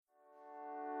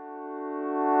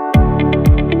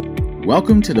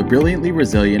Welcome to the Brilliantly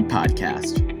Resilient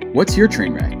podcast. What's your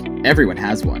train wreck? Everyone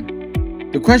has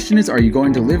one. The question is, are you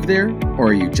going to live there or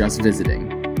are you just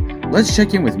visiting? Let's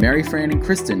check in with Mary Fran and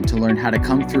Kristen to learn how to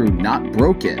come through not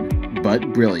broken,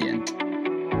 but brilliant.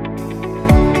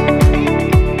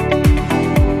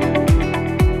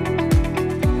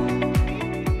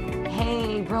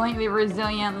 Brilliantly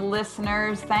Resilient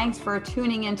listeners, thanks for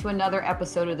tuning into another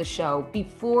episode of the show.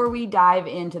 Before we dive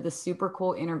into the super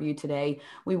cool interview today,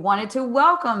 we wanted to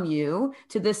welcome you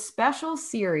to this special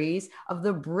series of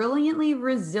the Brilliantly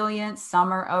Resilient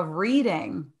Summer of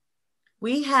Reading.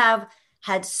 We have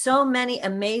had so many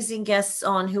amazing guests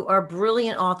on who are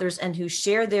brilliant authors and who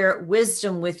share their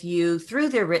wisdom with you through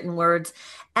their written words.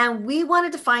 And we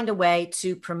wanted to find a way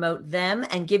to promote them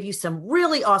and give you some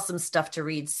really awesome stuff to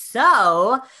read.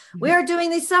 So we are doing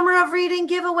the Summer of Reading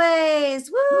giveaways.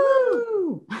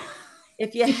 Woo!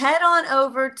 If you head on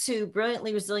over to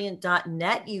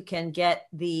brilliantlyresilient.net, you can get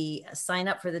the sign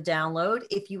up for the download.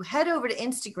 If you head over to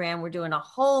Instagram, we're doing a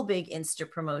whole big Insta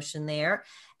promotion there.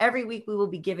 Every week we will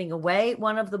be giving away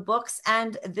one of the books.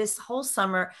 And this whole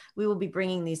summer, we will be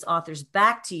bringing these authors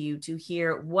back to you to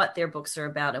hear what their books are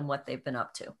about and what they've been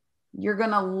up to. You're going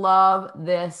to love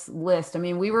this list. I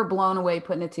mean, we were blown away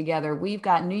putting it together. We've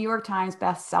got New York Times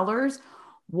bestsellers,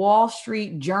 Wall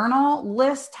Street Journal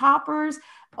list toppers,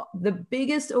 the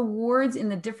biggest awards in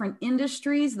the different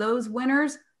industries, those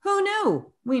winners. Who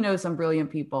knew? We know some brilliant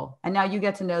people. And now you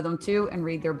get to know them too and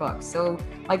read their books. So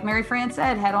like Mary Fran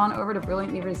said, head on over to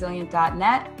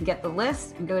brilliantlyresilient.net, get the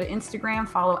list, and go to Instagram,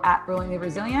 follow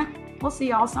 @brilliantlyresilient. We'll see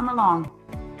you all summer long.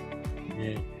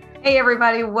 Yeah. Hey,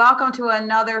 everybody. Welcome to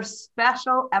another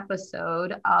special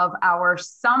episode of our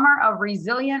Summer of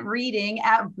Resilient Reading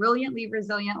at Brilliantly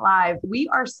Resilient Live. We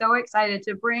are so excited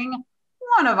to bring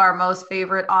one of our most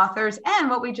favorite authors. And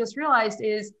what we just realized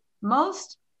is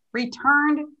most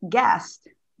returned guest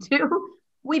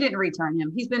we didn't return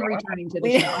him. He's been returning to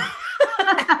the show.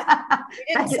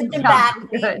 We didn't send him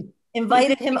back. We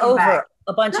invited him over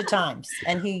a bunch of times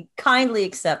and he kindly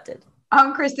accepted.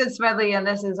 I'm Kristen Smedley, and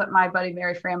this is my buddy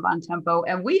Mary Fran Bontempo.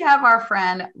 And we have our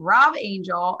friend Rob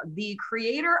Angel, the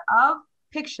creator of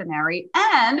Pictionary,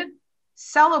 and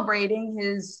celebrating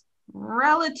his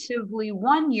relatively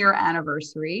 1-year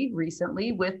anniversary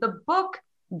recently with the book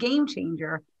Game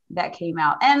Changer that came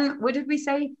out. And what did we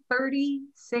say?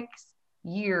 36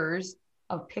 years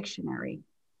of Pictionary.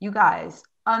 You guys,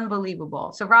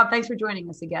 unbelievable. So Rob, thanks for joining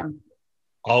us again.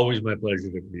 Always my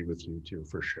pleasure to be with you too,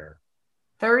 for sure.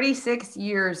 36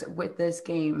 years with this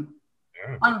game.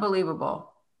 Yeah.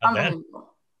 Unbelievable.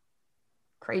 Unbelievable.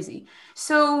 Crazy.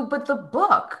 So, but the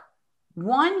book,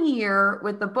 1 year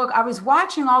with the book, I was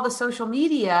watching all the social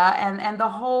media and the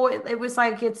whole, it was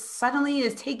like it's suddenly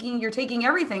you're taking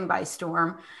everything by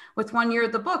storm with 1 year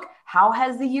of the book. How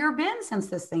has the year been since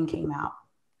this thing came out?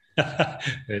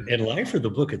 In life or the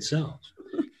book itself?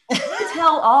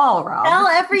 Tell all, Rob. Tell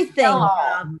everything,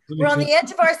 Rob. We're on the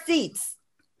edge of our seats.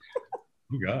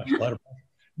 Oh gosh, a lot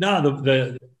of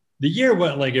the year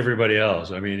went like everybody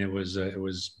else. I mean, it was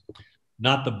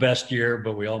not the best year,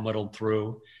 but we all muddled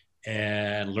through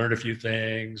and learned a few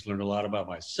things, learned a lot about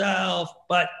myself,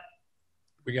 but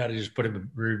we got to just put it in the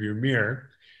rearview mirror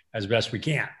as best we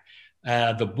can.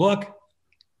 The book,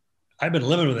 I've been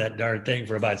living with that darn thing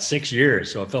for about 6 years.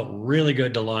 So it felt really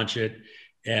good to launch it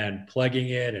and plugging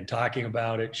it and talking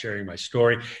about it, sharing my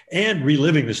story and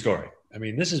reliving the story. I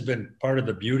mean, this has been part of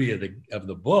the beauty of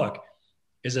the book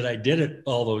is that I did it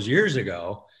all those years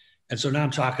ago. And so now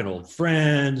I'm talking to old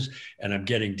friends and I'm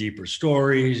getting deeper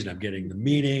stories and I'm getting the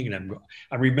meaning and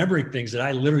I'm remembering things that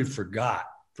I literally forgot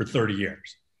for 30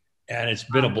 years. And it's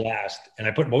been a blast. And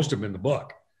I put most of them in the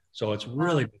book. So it's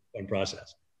really been a fun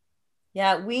process.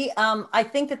 Yeah, I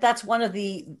think that's one of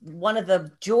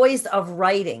the joys of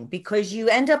writing, because you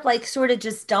end up like sort of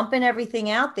just dumping everything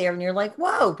out there and you're like,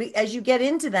 whoa, as you get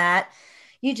into that,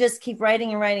 you just keep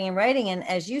writing and writing and writing. And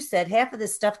as you said, half of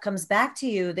this stuff comes back to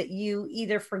you that you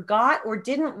either forgot or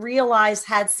didn't realize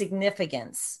had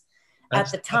significance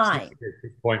at the time. That's a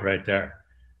good point right there.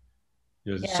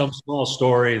 There's some small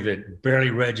story that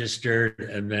barely registered,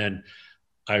 and then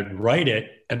I'd write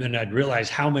it, and then I'd realize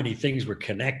how many things were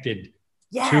connected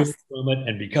to from it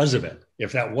and because of it.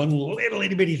 If that one little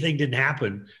itty bitty thing didn't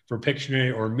happen for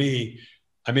Pictionary or me,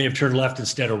 I may have turned left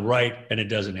instead of right, and it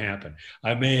doesn't happen.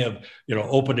 I may have,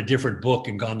 opened a different book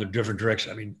and gone the different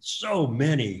direction. I mean, so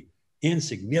many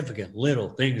insignificant little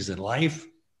things in life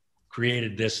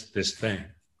created this thing.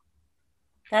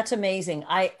 That's amazing.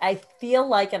 I feel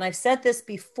like, and I've said this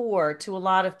before to a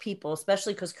lot of people,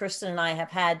 especially because Kristen and I have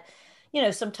had you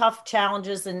know, some tough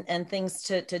challenges and things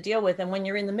to deal with. And when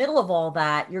you're in the middle of all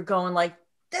that, you're going like,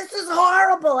 this is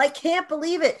horrible. I can't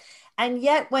believe it. And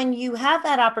yet, when you have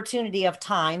that opportunity of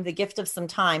time, the gift of some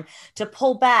time to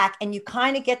pull back and you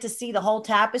kind of get to see the whole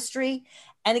tapestry.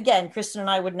 And again, Kristen and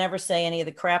I would never say any of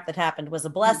the crap that happened was a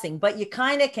blessing, but you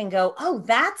kind of can go, oh,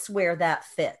 that's where that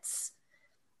fits,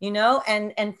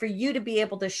 and for you to be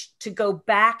able to go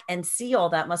back and see all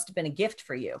that must have been a gift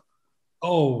for you.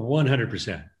 Oh,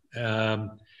 100%.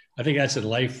 I think that's in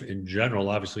life in general,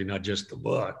 obviously, not just the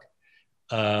book.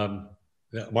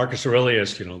 Marcus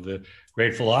Aurelius, the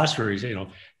great philosopher,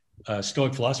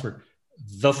 Stoic philosopher,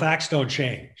 the facts don't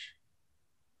change,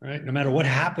 right? No matter what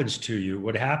happens to you,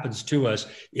 what happens to us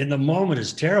in the moment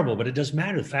is terrible, but it doesn't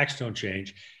matter. The facts don't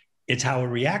change. It's how we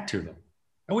react to them.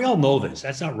 And we all know this.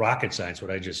 That's not rocket science, what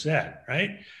I just said,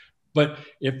 right? But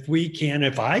if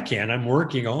I can, I'm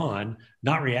working on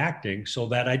not reacting so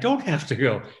that I don't have to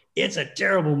go, it's a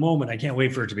terrible moment. I can't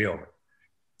wait for it to be over.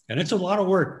 And it's a lot of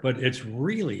work, but it's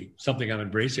really something I'm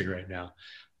embracing right now.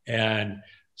 And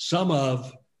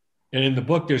in the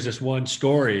book, there's this one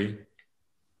story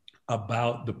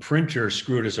about the printer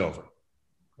screwed us over.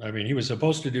 I mean, he was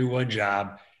supposed to do one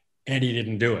job and he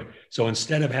didn't do it. So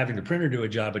instead of having the printer do a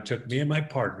job, it took me and my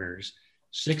partners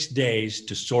 6 days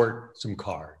to sort some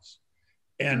cards.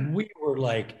 And we were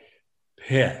like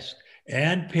pissed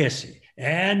and pissy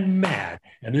and mad.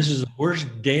 And this is the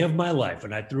worst day of my life.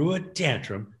 And I threw a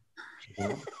tantrum.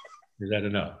 Is that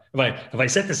enough? Have I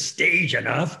set the stage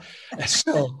enough?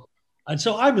 And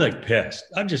so I'm like pissed.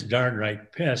 I'm just darn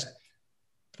right pissed.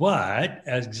 But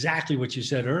exactly what you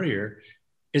said earlier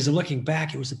is that looking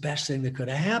back, it was the best thing that could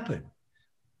have happened.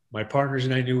 My partners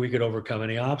and I knew we could overcome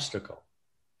any obstacle.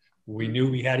 We knew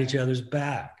we had each other's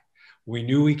back. We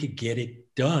knew we could get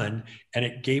it done. And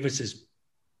it gave us this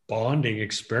bonding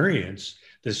experience,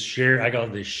 I call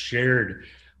it this shared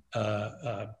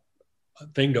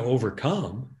thing to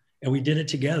overcome. And we did it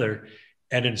together.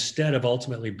 And instead of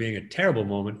ultimately being a terrible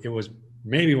moment, it was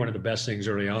maybe one of the best things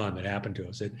early on that happened to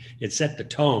us. It set the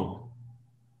tone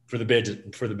for the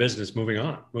business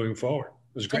moving forward.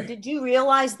 It was great. And did you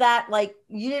realize that? Like,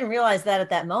 you didn't realize that at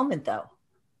that moment, though,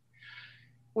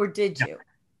 or did you?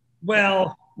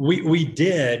 Well, we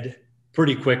did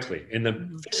pretty quickly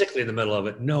physically in the middle of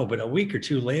it. No, but a week or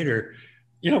two later,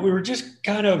 we were just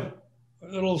kind of a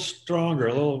little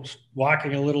stronger,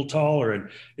 walking a little taller, and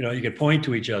you could point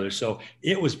to each other. So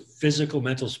it was physical,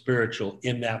 mental, spiritual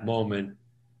in that moment.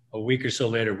 A week or so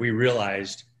later, we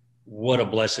realized what a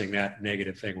blessing that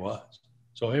negative thing was.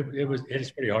 So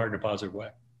it's pretty hard in a positive way.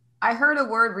 I heard a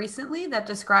word recently that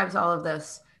describes all of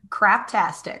this: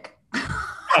 craptastic.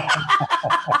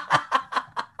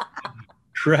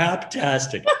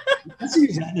 Craptastic. Let's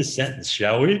use that in a sentence,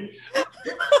 shall we?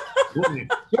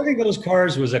 Sorting those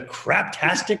cards was a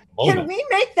craptastic moment. Can we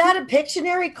make that a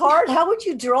Pictionary card? How would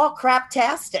you draw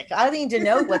craptastic? I need to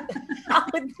know how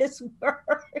would this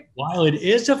work? While it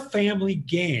is a family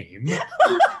game,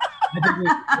 I think we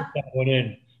put that one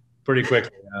in pretty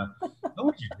quickly. How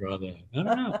would you draw that? I don't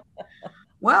know.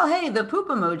 Well, hey, the poop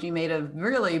emoji made a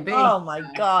really big. Oh my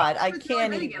God, I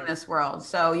can't even in this world.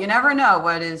 So you never know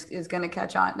what is going to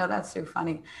catch on. No, that's so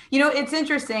funny. It's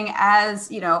interesting.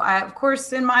 As I, of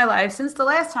course, in my life since the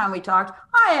last time we talked,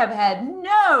 I have had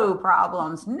no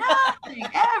problems. Nothing.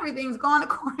 Everything's gone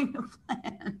according to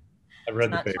plan. I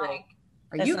read the paper.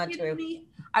 Are you kidding me?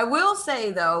 I will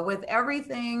say though, with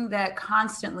everything that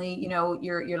constantly,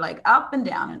 you're like up and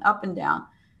down and up and down.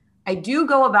 I do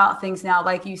go about things now,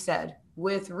 like you said,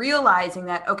 with realizing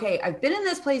that, okay, I've been in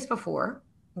this place before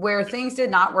where things did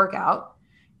not work out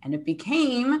and it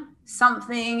became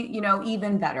something,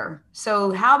 even better.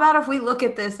 So how about if we look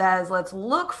at this as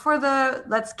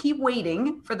let's keep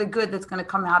waiting for the good that's going to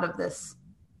come out of this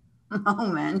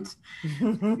moment.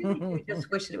 We just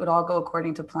wish it would all go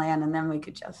according to plan and then we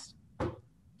could just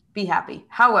be happy.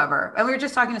 However, and we were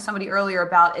just talking to somebody earlier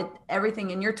about it,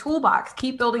 everything in your toolbox,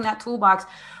 keep building that toolbox.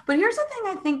 But here's the thing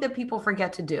I think that people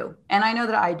forget to do. And I know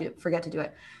that I do forget to do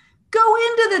it. Go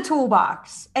into the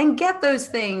toolbox and get those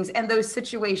things and those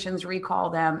situations, recall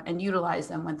them and utilize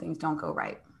them when things don't go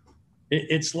right.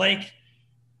 It's like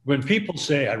when people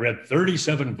say, I read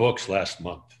 37 books last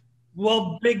month.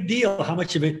 Well, big deal. How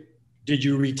much of it did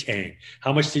you retain?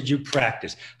 How much did you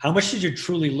practice? How much did you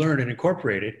truly learn and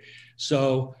incorporate it?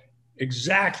 So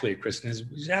exactly, Kristen, is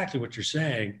exactly what you're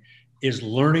saying, is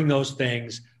learning those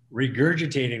things,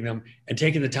 regurgitating them, and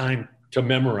taking the time to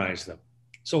memorize them.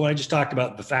 So what I just talked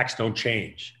about, the facts don't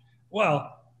change.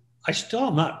 Well, I still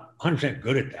am not 100%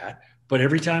 good at that, but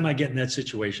every time I get in that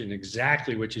situation,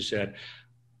 exactly what you said,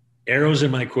 arrows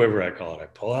in my quiver, I call it. I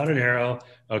pull out an arrow.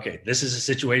 Okay, this is a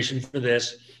situation for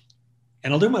this,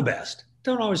 and I'll do my best.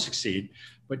 Don't always succeed,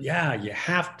 But yeah, you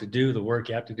have to do the work,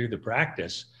 you have to do the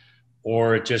practice,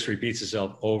 or it just repeats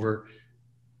itself over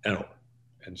and over.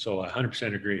 And so I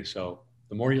 100% agree. So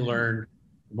the more you learn,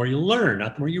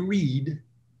 not the more you read, the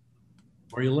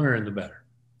more you learn, the better.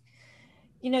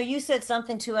 You know, you said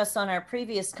something to us on our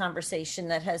previous conversation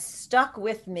that has stuck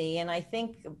with me, and I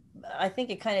think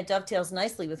it kind of dovetails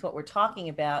nicely with what we're talking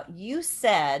about. You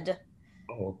said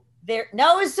Oh,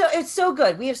 it's so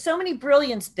good. We have so many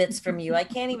brilliance bits from you. I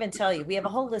can't even tell you. We have a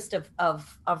whole list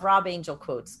of Rob Angel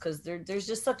quotes because there's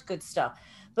just such good stuff.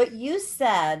 But you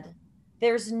said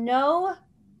there's no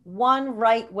one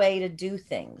right way to do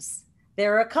things.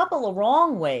 There are a couple of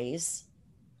wrong ways,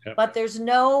 yep. but there's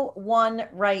no one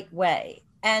right way.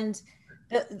 And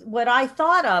what I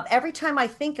thought of every time I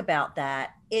think about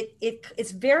that,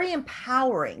 it's very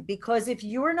empowering, because if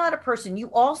you're not a person,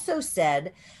 you also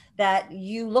said that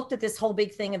you looked at this whole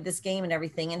big thing of this game and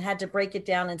everything and had to break it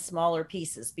down in smaller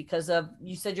pieces because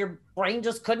you said your brain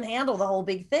just couldn't handle the whole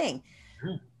big thing.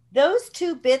 Those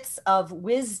two bits of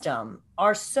wisdom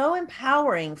are so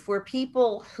empowering for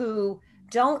people who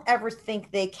don't ever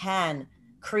think they can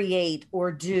create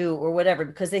or do or whatever,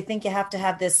 because they think you have to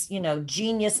have this,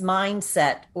 genius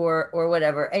mindset or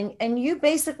whatever. And you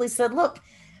basically said, look,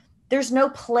 there's no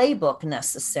playbook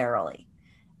necessarily.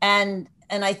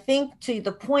 And I think, to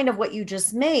the point of what you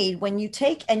just made, when you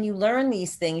take and you learn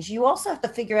these things, you also have to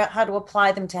figure out how to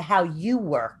apply them to how you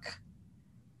work.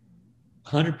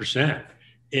 100%.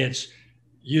 It's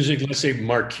using, let's say,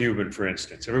 Mark Cuban, for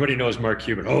instance. Everybody knows Mark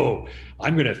Cuban. Oh,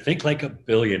 I'm going to think like a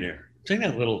billionaire. I'm saying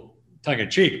that a little tongue in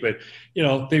cheek, but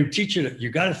they teach you that you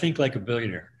got to think like a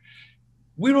billionaire.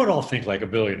 We don't all think like a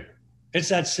billionaire. It's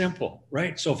that simple,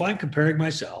 right? So if I'm comparing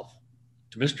myself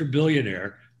to Mr.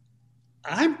 Billionaire,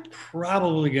 I'm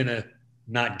probably going to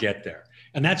not get there.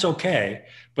 And that's okay.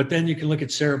 But then you can look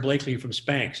at Sarah Blakely from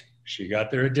Spanx. She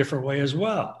got there a different way as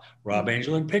well. Rob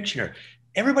Angel and Pictionary.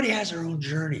 Everybody has their own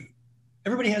journey.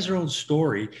 Everybody has their own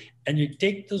story. And you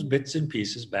take those bits and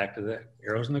pieces, back to the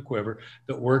arrows in the quiver,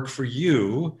 that work for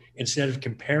you, instead of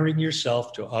comparing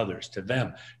yourself to others, to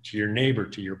them, to your neighbor,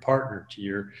 to your partner,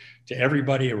 to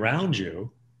everybody around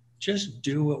you. Just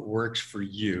do what works for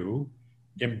you,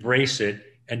 embrace it,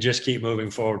 and just keep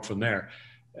moving forward from there.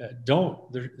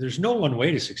 There's no one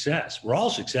way to success. We're all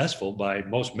successful by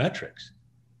most metrics,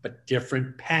 but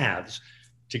different paths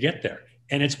to get there.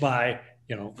 And it's by,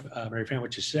 Mary Fran,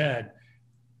 what you said,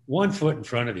 one foot in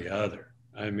front of the other.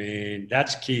 I mean,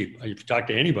 that's key. If you talk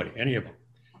to anybody, any of them,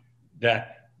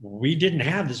 that we didn't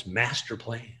have this master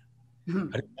plan. I'm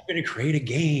going to create a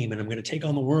game and I'm going to take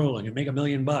on the world. I'm going to make $1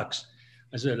 million. I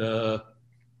said,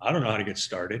 I don't know how to get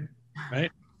started,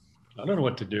 right? I don't know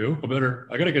what to do.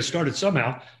 I got to get started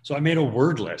somehow. So I made a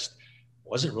word list. It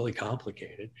wasn't really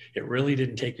complicated. It really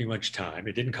didn't take me much time.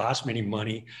 It didn't cost me any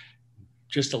money,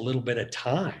 just a little bit of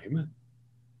time.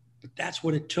 But that's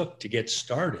what it took to get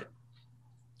started.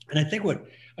 And I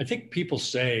think people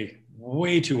say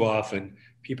way too often,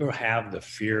 people have the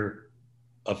fear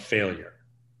of failure.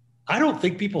 I don't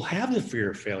think people have the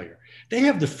fear of failure. They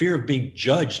have the fear of being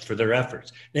judged for their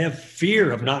efforts. They have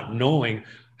fear of not knowing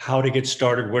how to get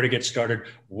started, where to get started,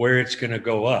 where it's going to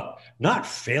go up. Not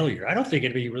failure. I don't think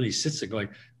anybody really sits there going,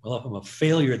 well, if I'm a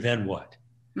failure, then what?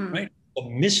 Right? A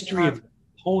mystery of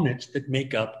components that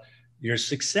make up your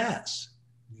success.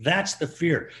 That's the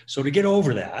fear. So to get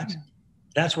over that,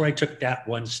 that's where I took that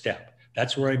one step.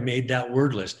 That's where I made that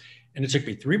word list. And it took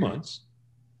me 3 months.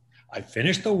 I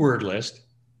finished the word list.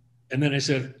 And then I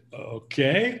said,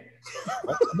 okay,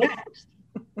 what's next?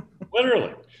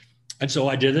 Literally. And so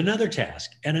I did another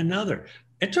task and another.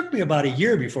 It took me about a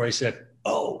year before I said,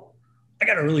 oh, I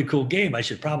got a really cool game. I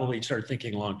should probably start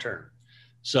thinking long term.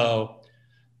 So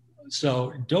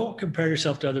don't compare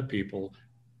yourself to other people.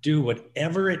 Do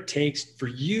whatever it takes for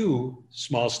you,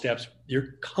 small steps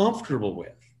you're comfortable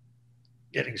with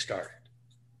getting started.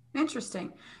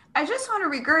 Interesting. I just want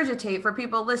to regurgitate for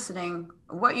people listening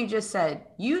what you just said.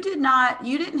 You didn't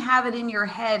have it in your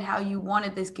head how you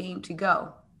wanted this game to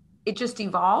go. It just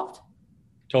evolved?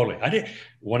 Totally.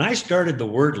 When I started the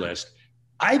word list,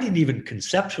 I didn't even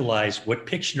conceptualize what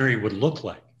Pictionary would look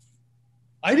like.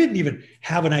 I didn't even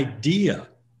have an idea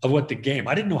of what the game.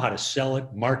 I didn't know how to sell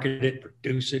it, market it,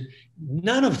 produce it.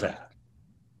 None of that.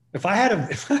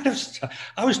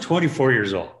 I was 24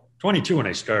 years old, 22 when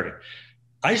I started.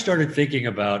 I started thinking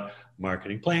about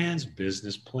marketing plans,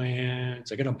 business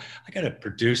plans. I got to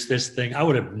produce this thing. I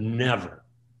would have never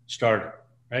started,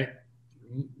 right?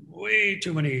 Way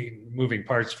too many moving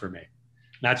parts for me.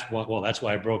 That's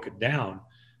why I broke it down,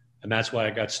 and that's why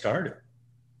I got started.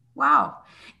 Wow.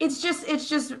 It's just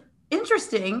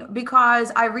interesting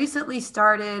because I recently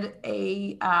started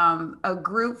a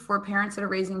group for parents that are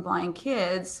raising blind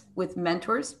kids with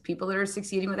mentors, people that are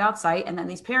succeeding without sight, and then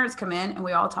these parents come in and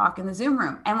we all talk in the Zoom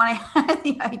room. And when I had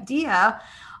the idea,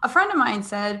 a friend of mine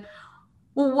said,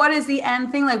 "Well, what is the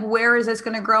end thing? Like, where is this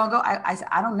going to grow and go?" I said,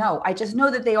 "I don't know. I just know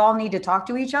that they all need to talk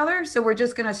to each other. So we're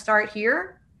just going to start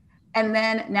here." And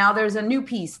then now there's a new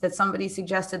piece that somebody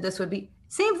suggested this would be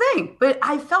same thing. But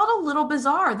I felt a little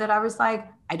bizarre that I was like,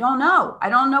 I don't know. I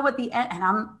don't know what the end. And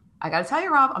I got to tell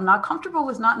you, Rob, I'm not comfortable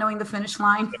with not knowing the finish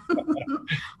line.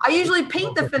 I usually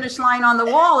paint the finish line on the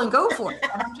wall and go for it.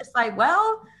 And I'm just like,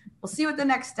 well, we'll see what the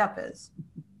next step is.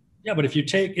 Yeah, but if you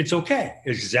take, it's okay.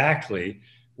 Exactly.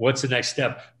 What's the next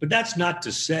step? But that's not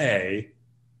to say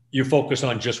you focus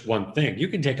on just one thing. You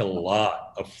can take a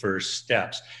lot of first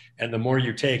steps. And the more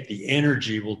you take, the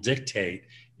energy will dictate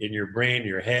in your brain,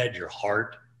 your head, your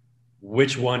heart,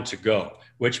 which one to go,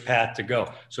 which path to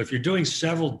go. So if you're doing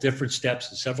several different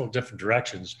steps in several different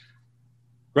directions,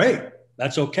 great,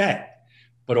 that's okay.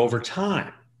 But over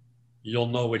time, you'll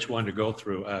know which one to go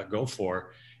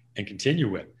for and continue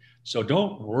with. So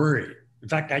don't worry. In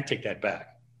fact, I take that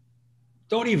back.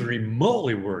 Don't even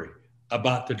remotely worry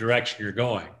about the direction you're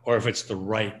going or if it's the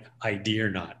right idea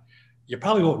or not. You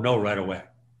probably won't know right away.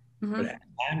 Mm-hmm. But as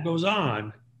time goes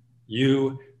on,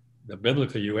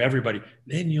 everybody,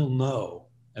 then you'll know.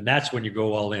 And that's when you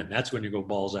go all in. That's when you go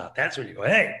balls out. That's when you go,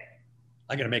 hey,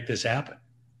 I got to make this happen.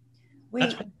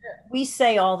 We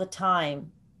say all the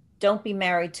time, don't be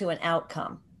married to an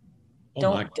outcome.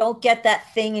 Don't get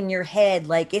that thing in your head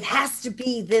like it has to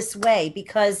be this way,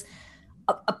 because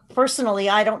personally,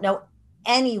 I don't know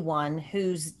anyone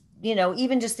who's,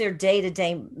 even just their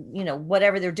day-to-day,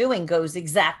 whatever they're doing goes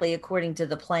exactly according to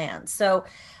the plan. So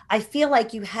I feel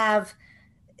like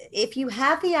if you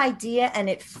have the idea and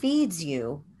it feeds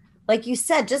you, like you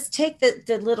said, just take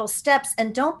the little steps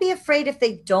and don't be afraid if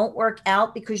they don't work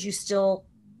out, because you still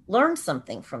learn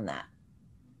something from that.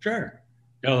 Sure.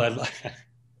 No,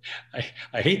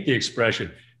 I hate the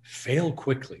expression, fail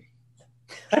quickly.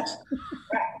 That's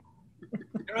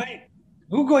right.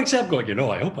 Who wakes up going,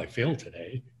 I hope I failed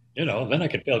today. Then I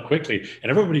can fail quickly. And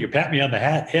everybody can pat me on the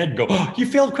head and go, oh, you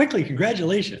failed quickly.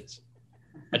 Congratulations.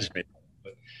 I just made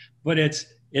that. But it's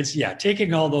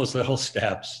taking all those little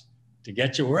steps to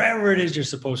get you wherever it is you're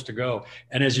supposed to go.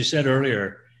 And as you said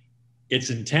earlier, it's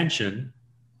intention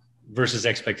versus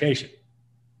expectation.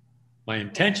 My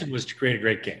intention was to create a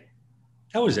great game.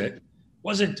 That was it. It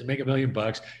wasn't to make $1 million,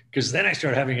 because then I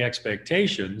started having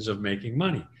expectations of making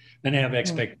money. Then I have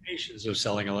expectations of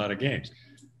selling a lot of games.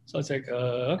 So it's like,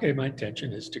 okay, my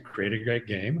intention is to create a great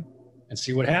game and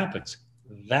see what happens.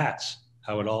 That's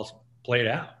how it all played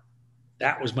out.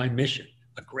 That was my mission.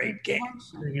 A great game.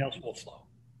 Everything else will flow.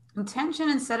 Intention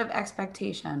instead of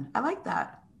expectation. I like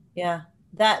that. Yeah.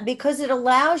 That, because it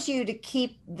allows you to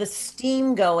keep the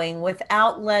steam going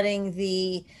without letting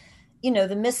the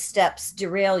missteps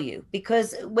derail you.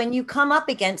 Because when you come up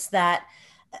against that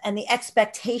and the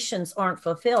expectations aren't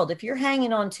fulfilled, if you're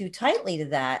hanging on too tightly to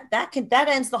that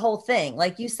ends the whole thing.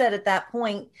 Like you said, at that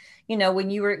point, when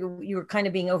you were kind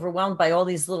of being overwhelmed by all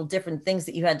these little different things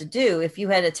that you had to do, if you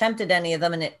had attempted any of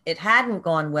them and it hadn't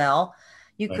gone well,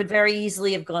 you could very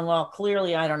easily have gone, well,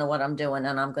 clearly I don't know what I'm doing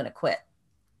and I'm going to quit.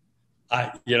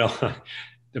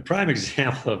 The prime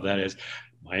example of that is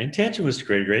my intention was to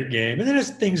create a great game. And then as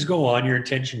things go on, your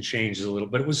intention changes a little,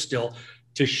 but it was still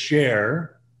to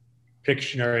share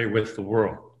Pictionary with the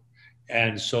world.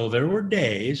 And so there were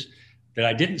days that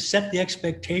I didn't set the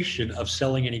expectation of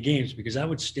selling any games, because I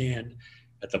would stand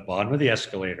at the bottom of the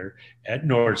escalator at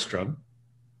Nordstrom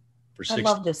for 16 I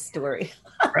love this story.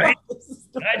 Right?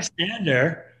 And I'd stand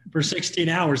there for 16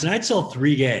 hours and I'd sell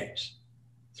 3 games.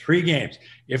 3 games.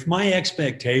 If my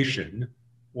expectation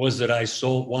was that I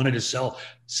wanted to sell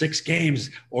 6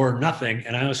 games or nothing,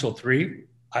 and I only sold 3,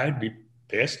 I'd be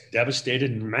pissed,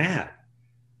 devastated, and mad.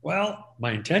 Well,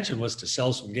 my intention was to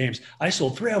sell some games. I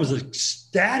sold 3. I was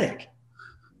ecstatic.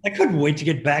 I couldn't wait to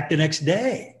get back the next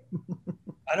day.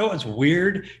 I know it's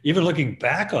weird. Even looking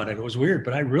back on it, it was weird,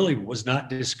 but I really was not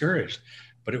discouraged.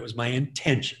 But it was my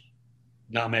intention,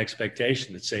 not my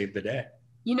expectation, that saved the day.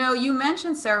 You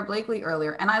mentioned Sarah Blakely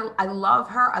earlier, and I love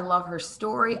her. I love her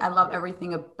story. I love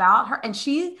everything about her. And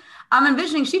I'm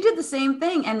envisioning she did the same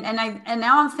thing. And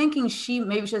now I'm thinking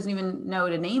maybe she doesn't even know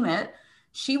to name it.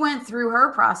 She went through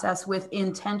her process with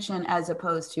intention as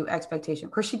opposed to expectation.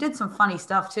 Of course, she did some funny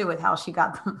stuff too with how she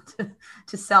got them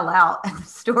to sell out at the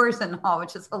stores and all,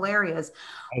 which is hilarious.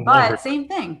 But same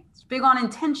thing. It's big on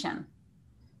intention.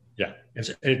 Yeah,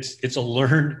 it's a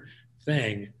learned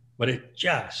thing, but it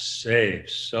just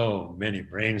saves so many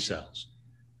brain cells.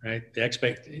 right?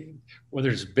 Whether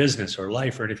it's business or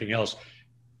life or anything else,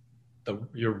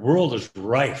 your world is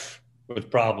rife with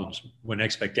problems when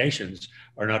expectations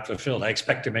are not fulfilled. I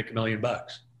expect to make $1 million.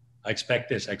 I expect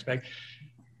this.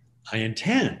 I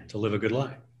intend to live a good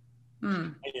life.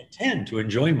 I intend to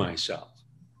enjoy myself.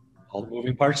 All the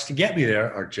moving parts to get me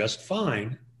there are just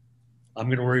fine. I'm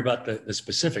going to worry about the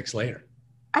specifics later.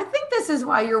 I think this is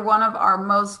why you're one of our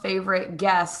most favorite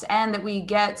guests, and that we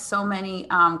get so many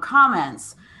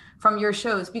comments from your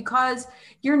shows, because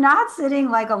you're not sitting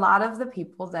like a lot of the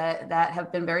people that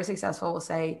have been very successful will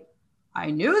say,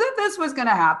 I knew that this was going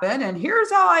to happen and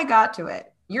here's how I got to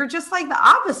it. You're just like the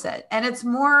opposite. And it's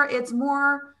more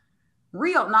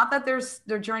real. Not that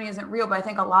their journey isn't real, but I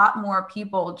think a lot more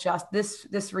people just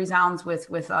this resounds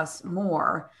with us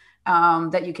more.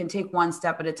 That you can take one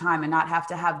step at a time and not have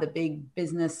to have the big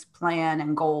business plan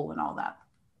and goal and all that.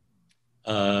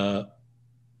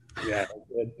 Yeah,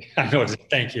 I know.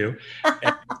 Thank you.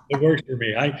 It works for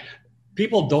me.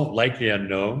 People don't like the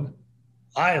unknown.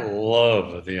 I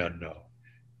love the unknown.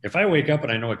 If I wake up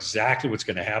and I know exactly what's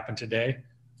going to happen today,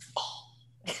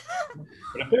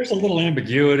 but if there's a little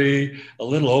ambiguity, a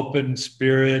little open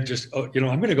spirit, just, I'm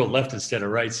going to go left instead of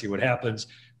right, see what happens.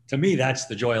 To me, that's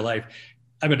the joy of life.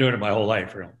 I've been doing it my whole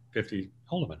life for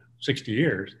 60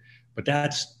 years, but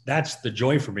that's the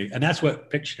joy for me. And that's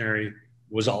what Pictionary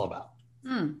was all about.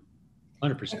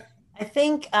 100%. I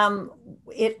think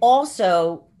it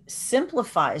also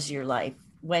simplifies your life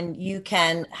when you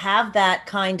can have that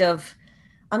kind of,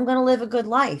 I'm going to live a good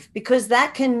life, because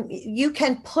you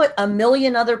can put a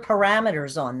million other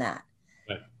parameters on that.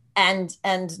 Right. And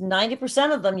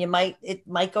 90% of them, it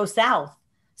might go south.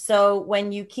 So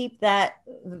when you keep that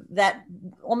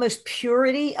almost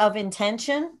purity of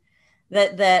intention,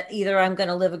 that either I'm going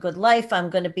to live a good life, I'm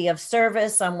going to be of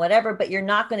service, I'm whatever, but you're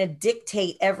not going to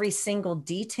dictate every single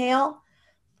detail.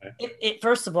 Right. It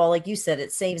first of all, like you said,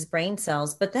 it saves brain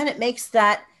cells, but then it makes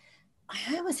that,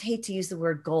 I always hate to use the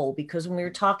word goal, because when we were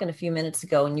talking a few minutes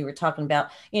ago and you were talking about,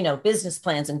 business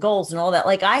plans and goals and all that,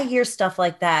 like I hear stuff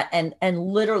like that and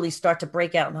literally start to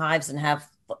break out in hives and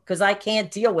because I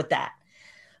can't deal with that.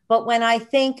 But when I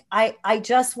think I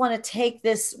just want to take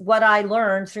what I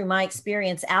learned through my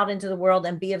experience out into the world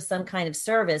and be of some kind of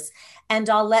service, and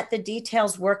I'll let the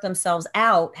details work themselves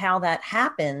out, how that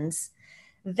happens,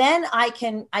 then I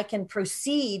can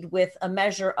proceed with a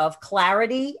measure of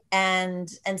clarity and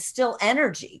still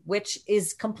energy, which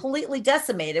is completely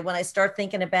decimated when I start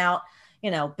thinking about,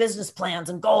 business plans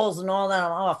and goals and all that.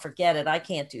 Oh, forget it. I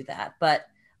can't do that. But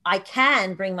I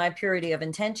can bring my purity of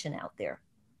intention out there.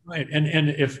 Right. And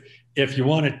if you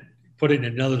want to put it in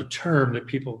another term that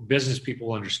business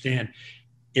people understand,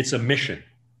 it's a mission.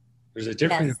 There's a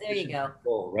difference. Yes, there you go.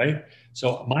 Goal, right?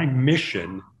 So my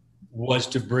mission was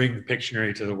to bring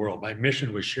Pictionary to the world. My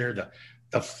mission was share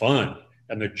the fun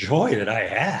and the joy that I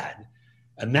had.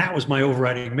 And that was my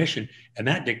overriding mission. And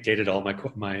that dictated all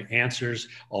my answers,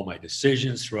 all my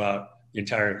decisions throughout the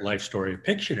entire life story of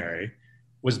Pictionary.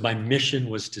 My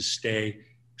mission was to stay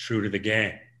true to the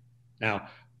game. Now,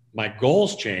 my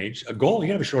goals change. You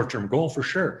have a short-term goal for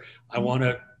sure. I want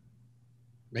to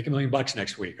make $1 million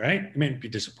next week, right? I mean, be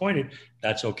disappointed.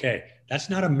 That's okay. That's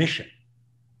not a mission.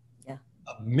 Yeah.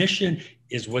 A mission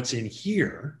is what's in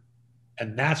here,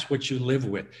 and that's what you live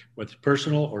with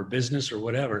personal or business or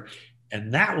whatever.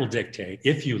 And that will dictate,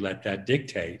 if you let that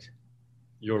dictate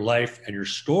your life and your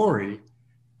story,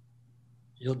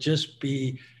 you'll just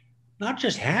be not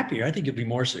just happier. I think you'll be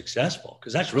more successful,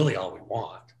 because that's really all we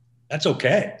want. That's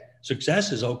okay.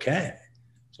 Success is okay.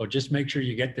 So just make sure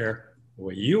you get there the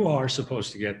way you are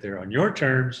supposed to get there on your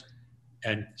terms,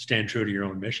 and stand true to your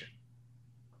own mission.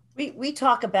 We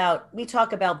talk about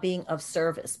being of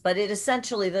service, but it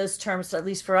essentially, those terms, at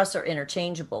least for us, are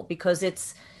interchangeable, because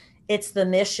it's the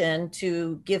mission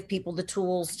to give people the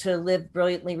tools to live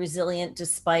brilliantly resilient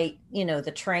despite,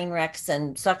 the train wrecks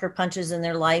and sucker punches in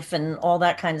their life and all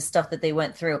that kind of stuff that they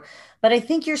went through. But I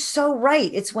think you're so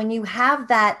right. It's when you have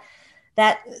that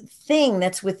thing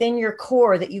that's within your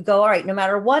core that you go, all right, no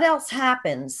matter what else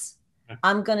happens,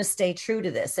 I'm going to stay true to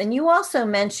this. And you also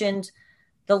mentioned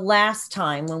the last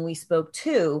time when we spoke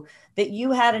too, that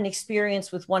you had an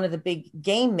experience with one of the big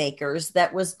game makers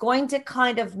that was going to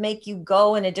kind of make you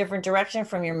go in a different direction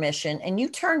from your mission. And you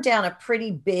turned down a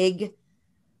pretty big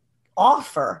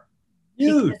offer.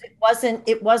 Huge. Because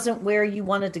it wasn't where you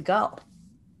wanted to go.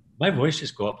 My voice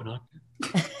just go up and on.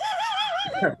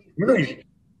 Really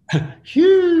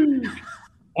huge.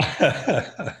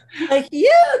 Like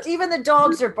huge. Even the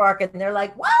dogs are barking. They're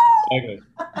like, wow.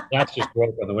 That's just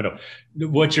broke on the window.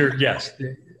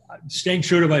 staying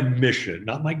true to my mission,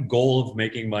 not my goal of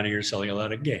making money or selling a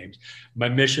lot of games. My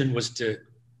mission was to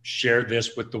share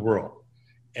this with the world.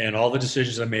 And all the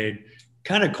decisions I made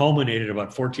kind of culminated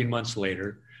about 14 months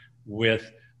later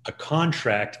with a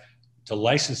contract to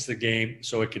license the game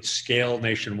so it could scale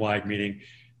nationwide, meaning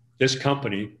this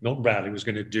company, Milton Bradley, was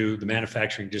going to do the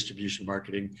manufacturing, distribution,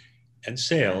 marketing, and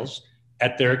sales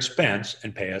at their expense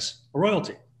and pay us a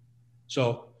royalty.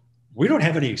 So we don't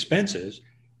have any expenses,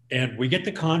 and we get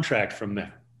the contract from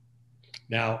them.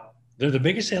 Now, they're the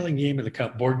biggest selling game of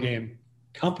the board game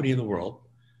company in the world.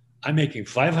 I'm making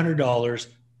 $500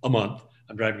 a month.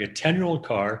 I'm driving a 10-year-old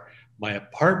car. My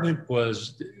apartment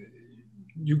was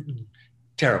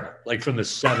terrible, like from the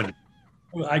 70s.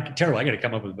 Terrible. I got to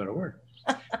come up with a better word.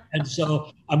 And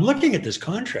so I'm looking at this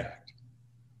contract,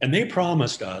 and they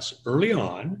promised us early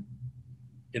on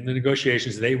in the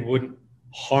negotiations they wouldn't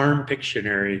harm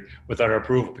Pictionary without our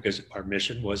approval, because our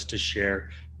mission was to share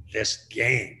this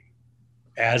game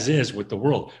as is with the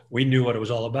world. We knew what it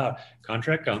was all about.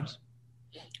 Contract comes,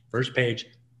 first page,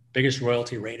 biggest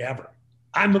royalty rate ever.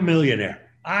 I'm a millionaire.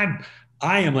 I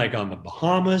am like on the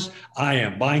Bahamas. I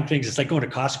am buying things. It's like going to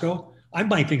Costco. I'm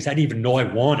buying things I didn't even know I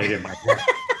wanted in my life.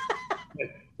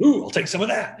 Ooh, I'll take some of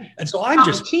that. And so I'm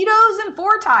just Cheetos and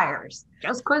 4 tires,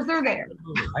 just because they're there.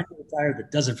 I need a tire that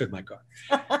doesn't fit my car.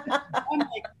 I'm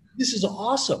like, this is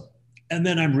awesome. And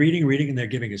then I'm reading, and they're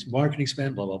giving us marketing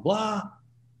spend, blah, blah, blah.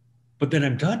 But then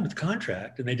I'm done with the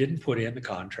contract, and they didn't put in the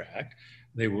contract.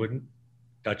 They wouldn't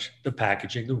touch the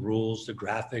packaging, the rules, the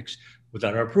graphics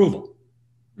without our approval.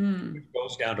 It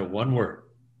goes down to one word: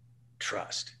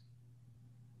 trust.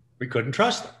 We couldn't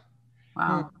trust them.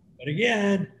 Wow. But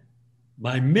again,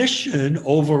 my mission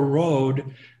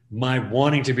overrode my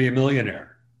wanting to be a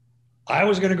millionaire. I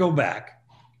was going to go back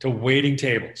to waiting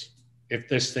tables if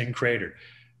this thing cratered.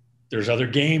 There's other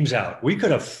games out. We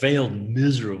could have failed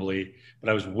miserably,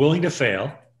 but I was willing to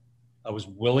fail. I was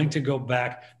willing to go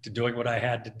back to doing what I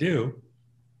had to do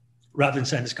rather than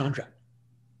sign this contract.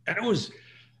 And it was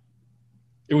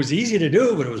easy to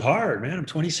do, but it was hard, man. I'm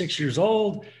 26 years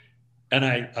old, and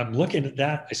I'm looking at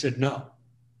that. I said no.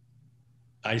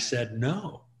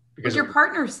 What did your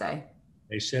partners say?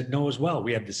 They said no as well.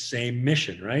 We have the same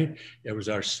mission, right? It was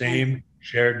our same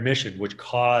shared mission, which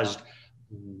caused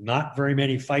not very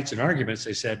many fights and arguments.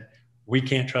 They said, we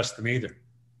can't trust them either.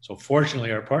 So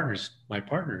fortunately, my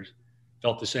partners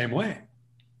felt the same way.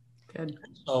 Good.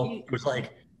 So it was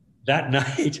like that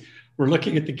night, we're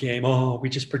looking at the game. Oh, we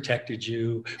just protected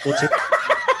you. We'll take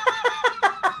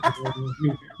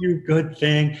you good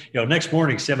thing. Next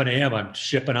morning, 7 a.m., I'm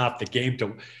shipping off the game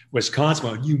to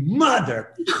Wisconsin. You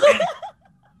mother.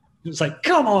 It was like,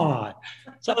 come on.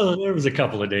 So there was a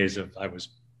couple of days I was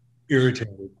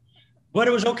irritated, but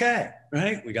it was okay,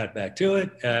 right? We got back to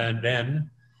it. And then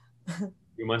a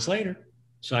few months later,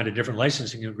 signed a different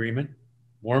licensing agreement,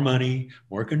 more money,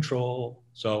 more control.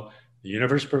 So the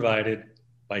universe provided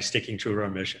by sticking true to our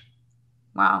mission.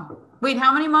 Wow. Wait,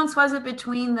 how many months was it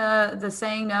between the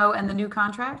saying no and the new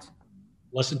contract?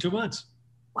 Less than 2 months.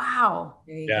 Wow.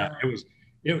 Yeah,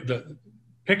 the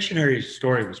Pictionary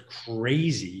story was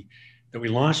crazy that we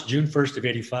launched June 1st of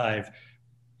 85.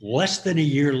 Less than a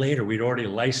year later, we'd already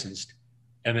licensed.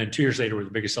 And then 2 years later, we're the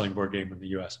biggest selling board game in the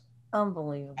US.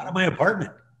 Unbelievable. Out of my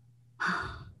apartment.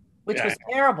 Which was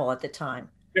terrible at the time.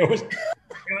 It was,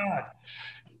 God.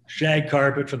 Shag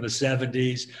carpet from the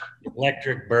 70s,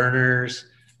 electric burners,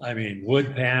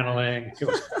 wood paneling. It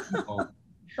was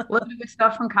Living with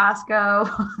stuff from Costco.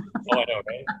 Oh, I know,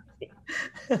 right?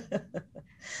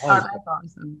 That's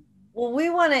awesome. Well, we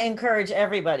want to encourage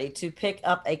everybody to pick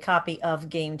up a copy of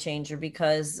Game Changer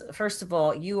because, first of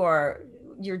all, you're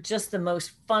just the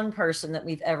most fun person that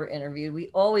we've ever interviewed. We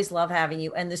always love having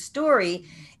you, and the story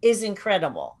is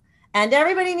incredible. And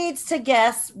everybody needs to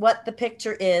guess what the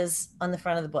picture is on the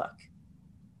front of the book.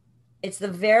 It's the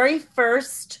very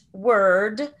first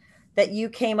word that you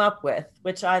came up with,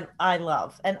 which I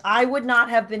love. And I would not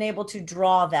have been able to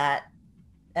draw that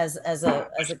as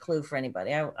a clue for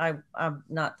anybody. I'm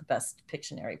not the best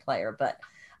Pictionary player, but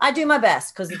I do my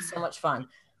best because it's so much fun.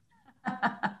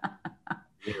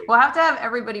 We'll have to have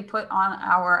everybody put on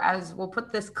we'll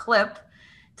put this clip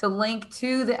to link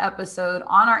to the episode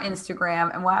on our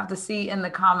Instagram, and we'll have to see in the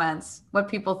comments what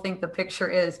people think the picture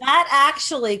is. That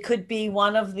actually could be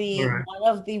one of the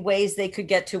ways they could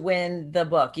get to win the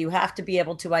book. You have to be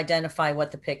able to identify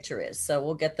what the picture is. So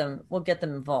we'll get them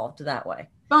involved that way.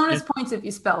 Bonus points if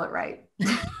you spell it right.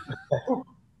 Well,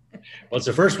 it's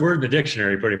the first word in the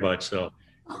dictionary pretty much, so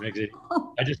it makes it,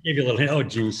 I just gave you a little hint. Oh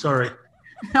geez, sorry.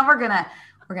 Now we're gonna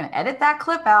edit that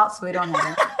clip out so we don't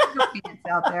have any pants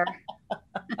out there.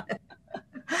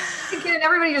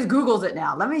 everybody just Googles it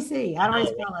now. Let me see. How do I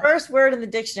spell it? First word in the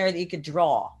dictionary that you could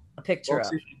draw a picture of.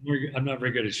 I'm not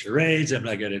very good at charades. I'm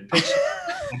not good at pictures.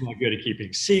 I'm not good at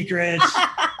keeping secrets.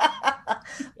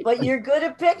 But you're good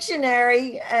at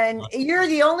Pictionary, and you're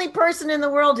the only person in the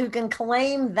world who can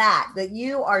claim that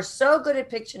you are so good at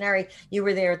Pictionary. You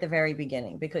were there at the very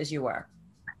beginning because you were.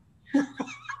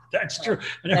 That's true.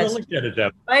 I never looked at it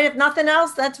that way. Right. If nothing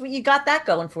else, that's what you got that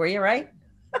going for you, right?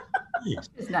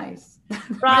 It's nice.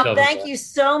 Rob, thank you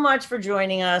so much for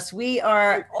joining us. We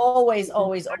are always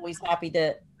happy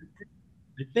to.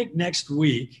 I think next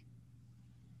week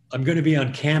I'm going to be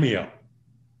on Cameo.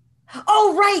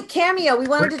 Oh, right. Cameo. We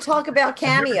wanted to talk about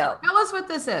Cameo. Tell us what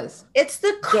this is. It's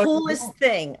the coolest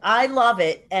thing. I love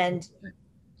it. And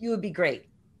you would be great.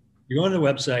 You go on the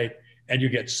website and you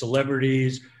get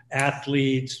celebrities,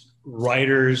 athletes,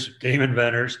 writers, game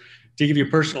inventors to give you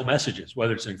personal messages,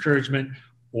 whether it's encouragement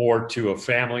or to a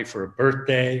family for a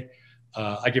birthday.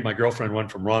 I gave my girlfriend one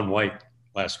from Ron White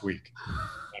last week.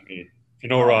 I mean, if you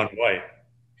know Ron White,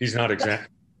 he's not exact.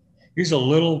 He's a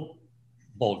little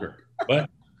vulgar, but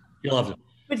you love him.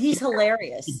 But he's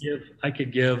hilarious. I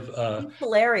could give. He's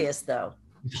hilarious, though.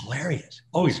 He's hilarious.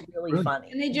 Oh, he's really funny.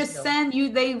 And they just send you,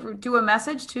 they do a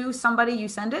message to somebody, you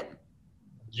send it?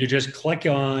 You just click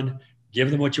on, give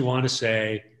them what you want to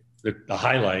say, the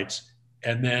highlights,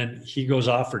 and then he goes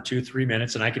off for 2-3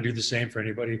 minutes. And I can do the same for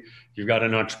anybody. You've got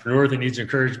an entrepreneur that needs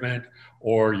encouragement,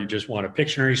 or you just want a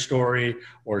Pictionary story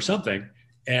or something,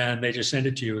 and they just send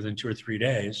it to you within 2 or 3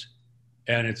 days.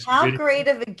 And it's how great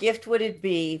of a gift would it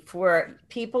be for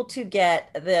people to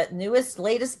get the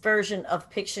latest version of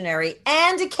Pictionary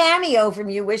and a cameo from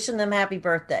you wishing them happy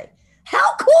birthday?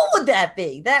 How cool would that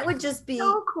be? That would just be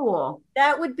so cool.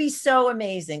 That would be so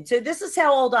amazing. So this is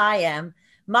how old I am.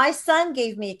 My son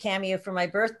gave me a cameo for my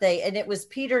birthday, and it was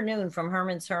Peter Noon from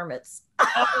Herman's Hermits.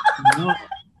 That's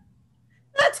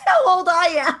how old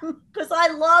I am, because I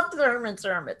loved the Herman's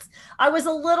Hermits. I was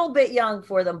a little bit young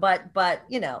for them, but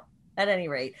you know, at any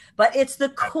rate. But it's the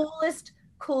coolest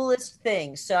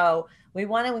thing. So we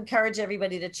want to encourage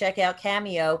everybody to check out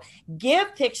Cameo. Give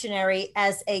Pictionary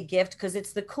as a gift because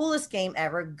it's the coolest game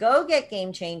ever. Go get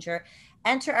Game Changer.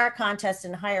 Enter our contest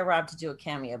and hire Rob to do a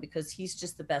cameo because he's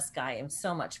just the best guy and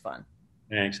so much fun.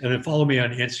 Thanks. And then follow me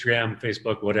on Instagram,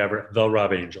 Facebook, whatever, The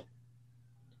Rob Angel.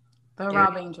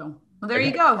 Rob Angel. Well, there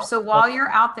you go. So while you're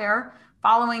out there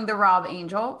following the Rob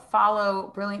Angel,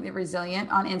 follow Brilliantly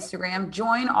Resilient on Instagram.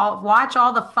 Watch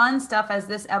all the fun stuff as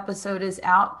this episode is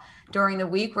out during the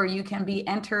week where you can be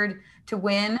entered to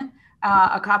win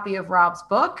a copy of Rob's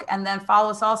book, and then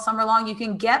follow us all summer long. You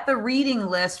can get the reading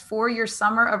list for your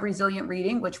summer of resilient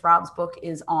reading, which Rob's book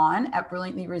is on at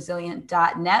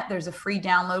brilliantlyresilient.net. There's a free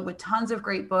download with tons of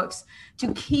great books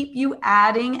to keep you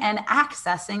adding and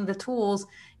accessing the tools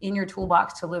in your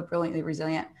toolbox to live brilliantly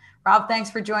resilient. Rob,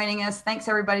 thanks for joining us. Thanks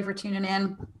everybody for tuning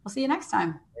in. We'll see you next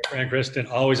time. Frank, Kristen,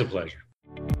 always a pleasure.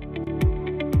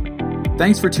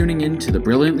 Thanks for tuning in to the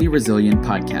Brilliantly Resilient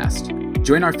podcast.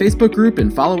 Join our Facebook group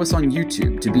and follow us on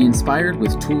YouTube to be inspired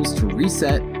with tools to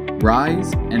reset,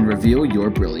 rise, and reveal your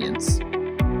brilliance.